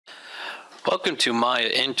Welcome to my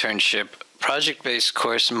internship project-based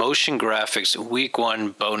course Motion Graphics Week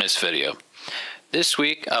 1 bonus video. This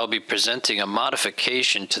week I'll be presenting a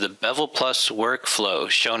modification to the Bevel Plus workflow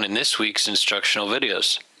shown in this week's instructional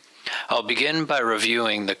videos. I'll begin by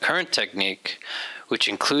reviewing the current technique, which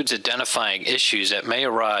includes identifying issues that may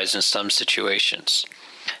arise in some situations.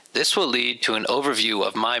 This will lead to an overview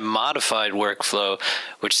of my modified workflow,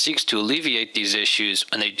 which seeks to alleviate these issues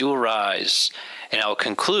when they do arise, and I'll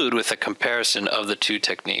conclude with a comparison of the two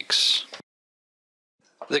techniques.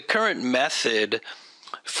 The current method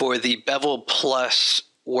for the Bevel Plus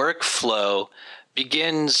workflow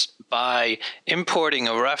begins by importing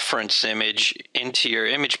a reference image into your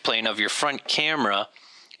image plane of your front camera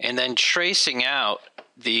and then tracing out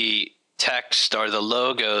the text or the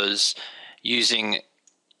logos using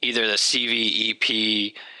either the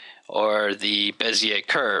CVEP or the Bezier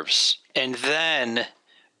curves, and then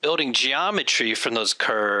building geometry from those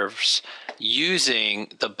curves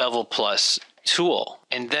using the Bevel Plus tool.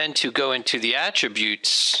 And then to go into the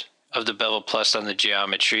attributes of the Bevel Plus on the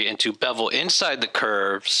geometry and to bevel inside the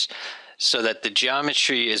curves so that the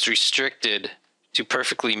geometry is restricted to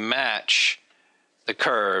perfectly match the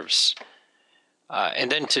curves.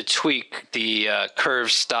 And then to tweak the curve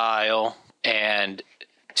style and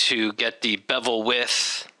to get the bevel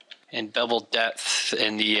width and bevel depth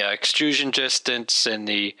and the extrusion distance and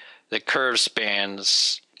the curve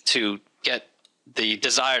spans to get the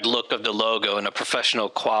desired look of the logo and a professional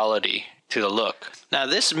quality to the look. Now,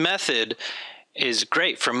 this method is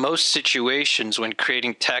great for most situations when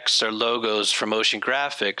creating text or logos for motion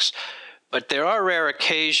graphics, but there are rare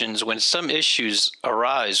occasions when some issues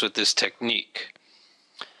arise with this technique.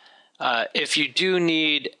 If you do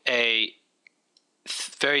need a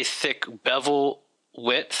very thick bevel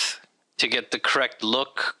width to get the correct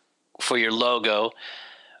look for your logo,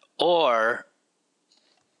 or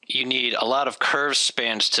you need a lot of curve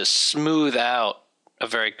spans to smooth out a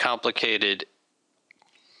very complicated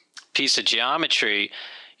piece of geometry,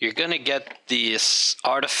 you're going to get this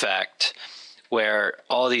artifact where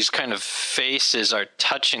all these kind of faces are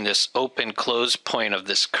touching this open close point of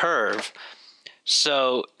this curve.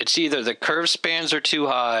 So it's either the curve spans are too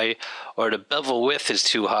high or the bevel width is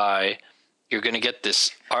too high. You're going to get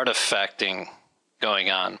this artifacting going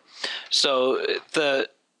on. So the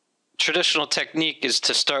traditional technique is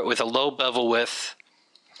to start with a low bevel width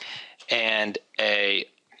and a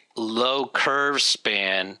low curve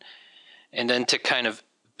span, and then to kind of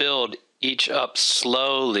build each up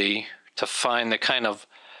slowly to find the kind of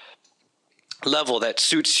level that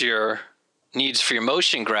suits your needs for your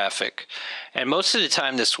motion graphic. And most of the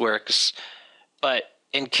time this works, but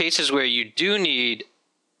in cases where you do need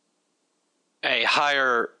a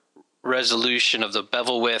higher resolution of the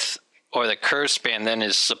bevel width or the curve span than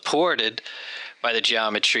is supported by the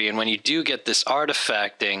geometry, and when you do get this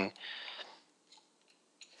artifacting,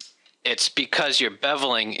 it's because you're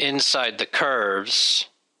beveling inside the curves.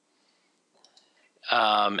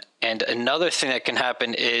 And another thing that can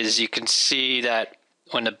happen is you can see that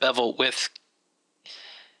when the bevel width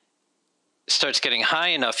starts getting high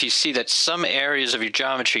enough, you see that some areas of your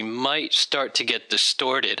geometry might start to get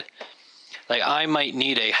distorted. Like I might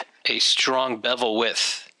need a strong bevel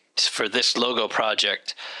width for this logo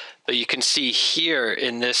project, but you can see here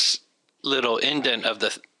in this little indent of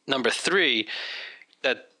the number 3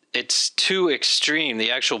 that it's too extreme.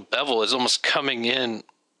 The actual bevel is almost coming in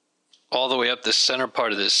all the way up the center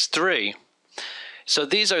part of this 3. So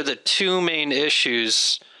these are the two main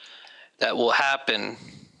issues that will happen,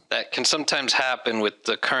 that can sometimes happen with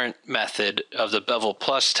the current method of the Bevel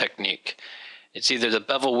Plus technique. It's either the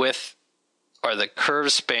bevel width or the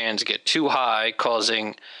curve spans get too high,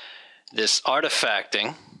 causing this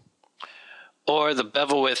artifacting, or the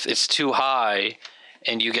bevel width is too high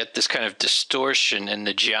and you get this kind of distortion in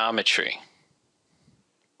the geometry.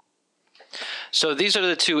 So these are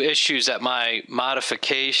the two issues that my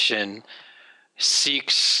modification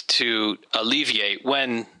seeks to alleviate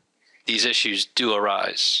when these issues do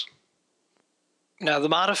arise. Now, the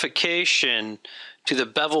modification to the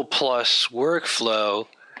Bevel Plus workflow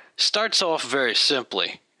starts off very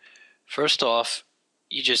simply. First off,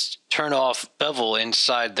 you just turn off bevel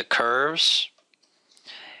inside the curves,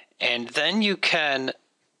 and then you can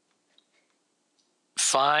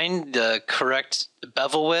find the correct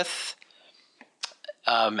bevel width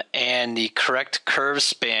and the correct curve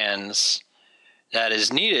spans that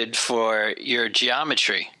is needed for your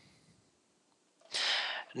geometry.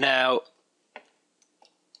 Now,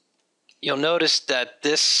 you'll notice that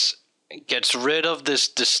this gets rid of this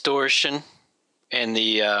distortion in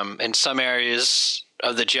the in some areas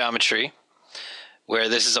of the geometry where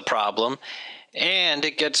this is a problem, And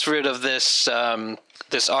it gets rid of this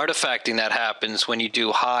this artifacting that happens when you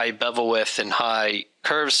do high bevel width and high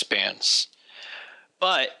curve spans.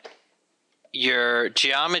 But your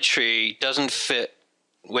geometry doesn't fit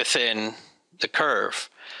within the curve.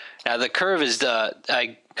 Now the curve is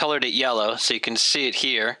I colored it yellow so you can see it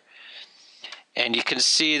here. And you can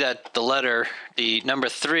see that the number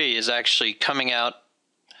 3 is actually coming out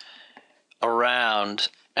around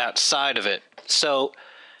outside of it. So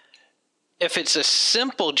if it's a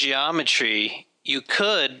simple geometry, you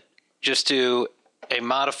could just do a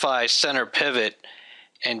modify center pivot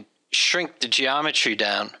and shrink the geometry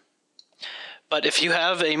down. But if you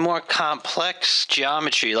have a more complex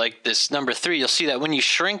geometry like this number 3, you'll see that when you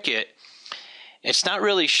shrink it, it's not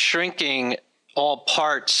really shrinking all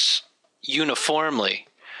parts uniformly.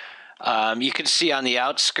 You can see on the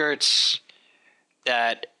outskirts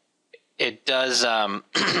that it does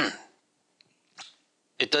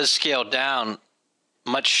it does scale down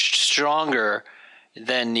much stronger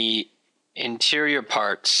than the interior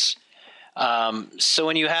parts. So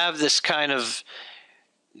when you have this kind of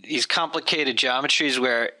these complicated geometries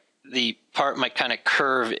where the part might kind of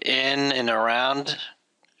curve in and around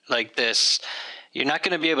like this, you're not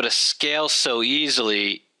going to be able to scale so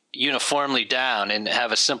easily uniformly down and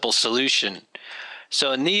have a simple solution.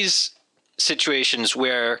 So in these situations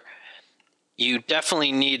where you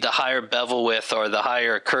definitely need the higher bevel width or the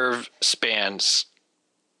higher curve spans,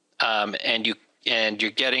 and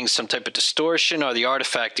you're getting some type of distortion or the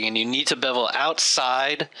artifacting, and you need to bevel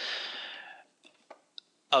outside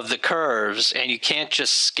of the curves and you can't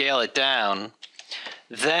just scale it down,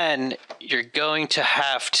 then you're going to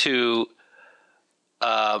have to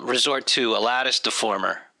resort to a lattice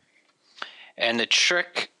deformer. And the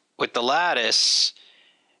trick with the lattice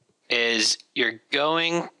is you're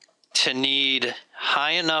going to need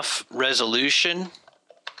high enough resolution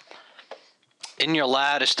in your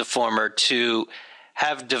lattice deformer to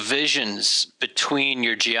have divisions between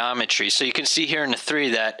your geometry. So you can see here in the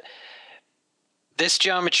 3 that this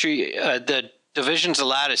geometry, the divisions of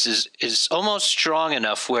lattice is almost strong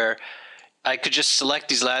enough where I could just select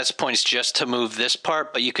these lattice points just to move this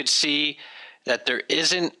part, but you could see that there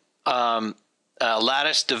isn't a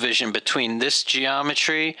lattice division between this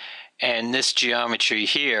geometry and this geometry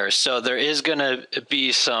here. So there is going to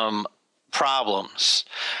be some problems.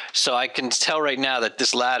 So I can tell right now that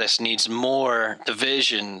this lattice needs more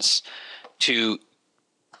divisions to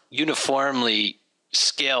uniformly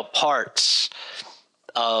scale parts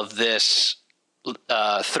of this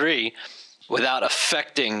 3 without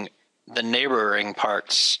affecting the neighboring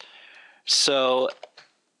parts. So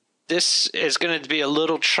this is going to be a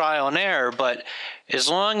little trial and error, but as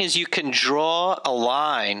long as you can draw a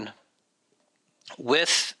line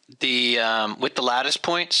with the lattice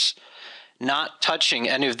points, not touching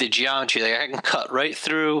any of the geometry, like I can cut right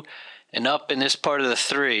through and up in this part of the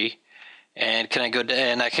 3, and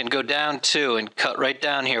I can go down too and cut right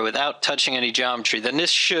down here without touching any geometry, then this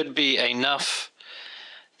should be enough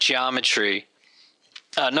geometry,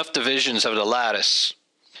 enough divisions of the lattice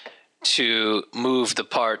to move the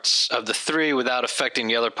parts of the 3 without affecting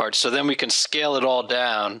the other parts. So then we can scale it all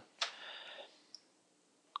down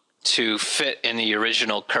to fit in the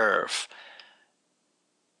original curve.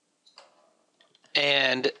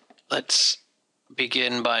 And let's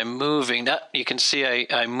begin by moving that. You can see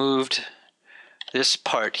I moved this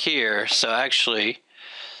part here. So actually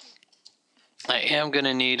I am going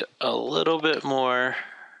to need a little bit more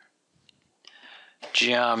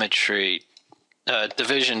geometry,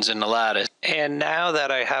 divisions in the lattice. And now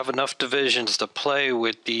that I have enough divisions to play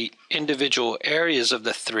with the individual areas of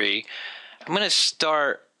the 3, I'm going to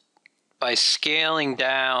start by scaling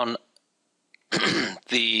down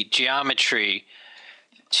the geometry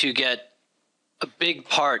to get big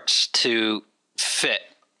parts to fit.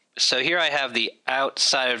 So here I have the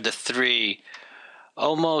outside of the 3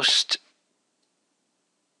 almost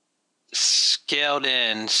scaled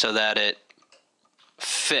in so that it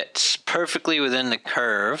fits perfectly within the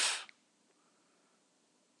curve.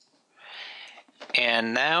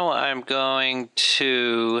 And now I'm going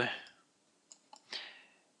to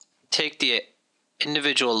take the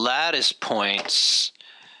individual lattice points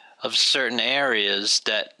of certain areas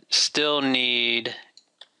that still need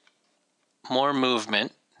more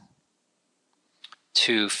movement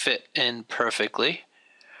to fit in perfectly.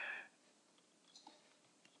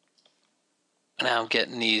 Now I'm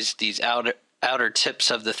getting these outer tips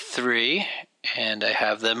of the 3, and I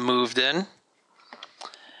have them moved in.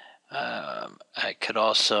 I could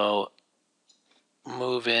also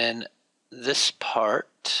move in this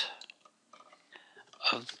part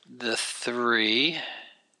of the 3.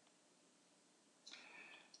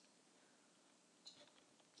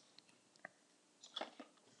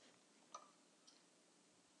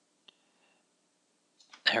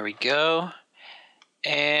 There we go.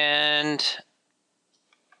 And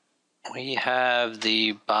we have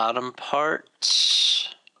the bottom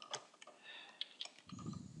parts.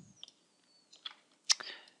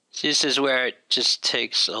 This is where it just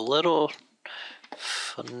takes a little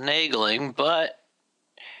finagling, but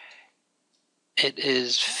it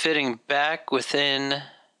is fitting back within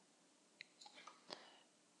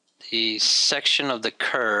the section of the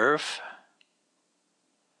curve.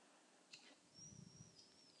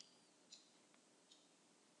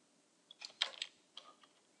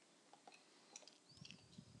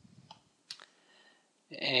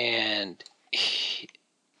 And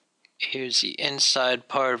here's the inside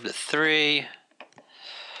part of the 3.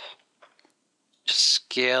 Just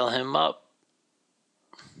scale him up.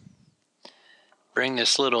 Bring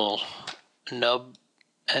this little nub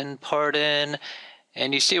end part in.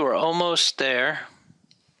 And you see we're almost there.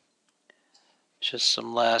 Just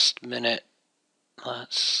some last minute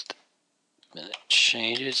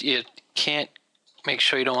changes. You can't, make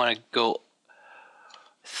sure you don't want to go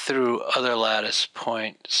through other lattice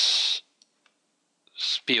points.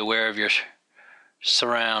 Just be aware of your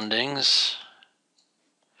surroundings.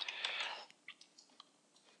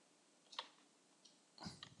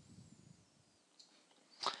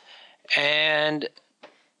 And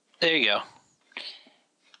there you go.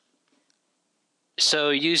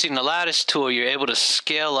 So using the lattice tool, you're able to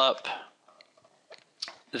scale up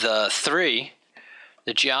the 3,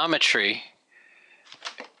 the geometry.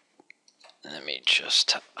 Let me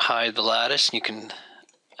just hide the lattice and you can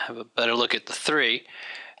have a better look at the 3.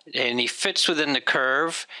 And he fits within the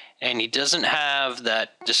curve and he doesn't have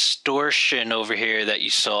that distortion over here that you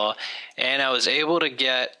saw. And I was able to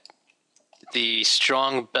get the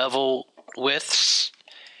strong bevel widths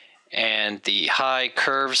and the high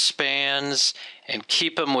curve spans and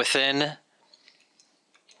keep them within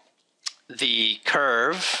the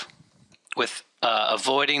curve with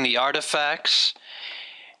avoiding the artifacts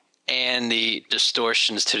and the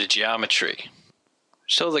distortions to the geometry.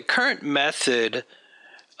 So the current method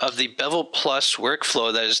of the Bevel Plus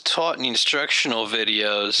workflow that is taught in the instructional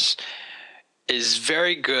videos is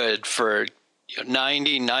very good for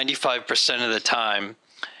 90–95% of the time.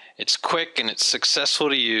 It's quick and it's successful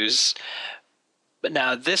to use. But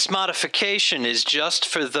now this modification is just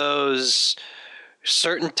for those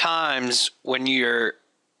certain times when you're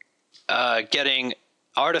getting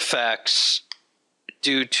artifacts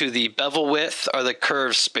due to the bevel width or the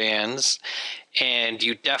curve spans, and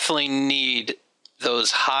you definitely need those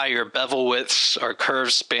higher bevel widths or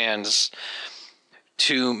curve spans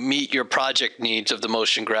to meet your project needs of the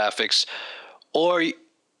motion graphics, or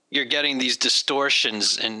you're getting these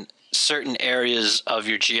distortions in certain areas of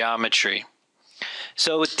your geometry.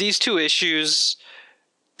 So with these two issues,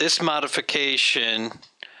 this modification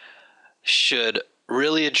should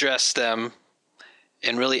really address them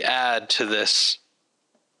and really add to this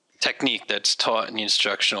technique that's taught in the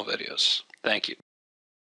instructional videos. Thank you.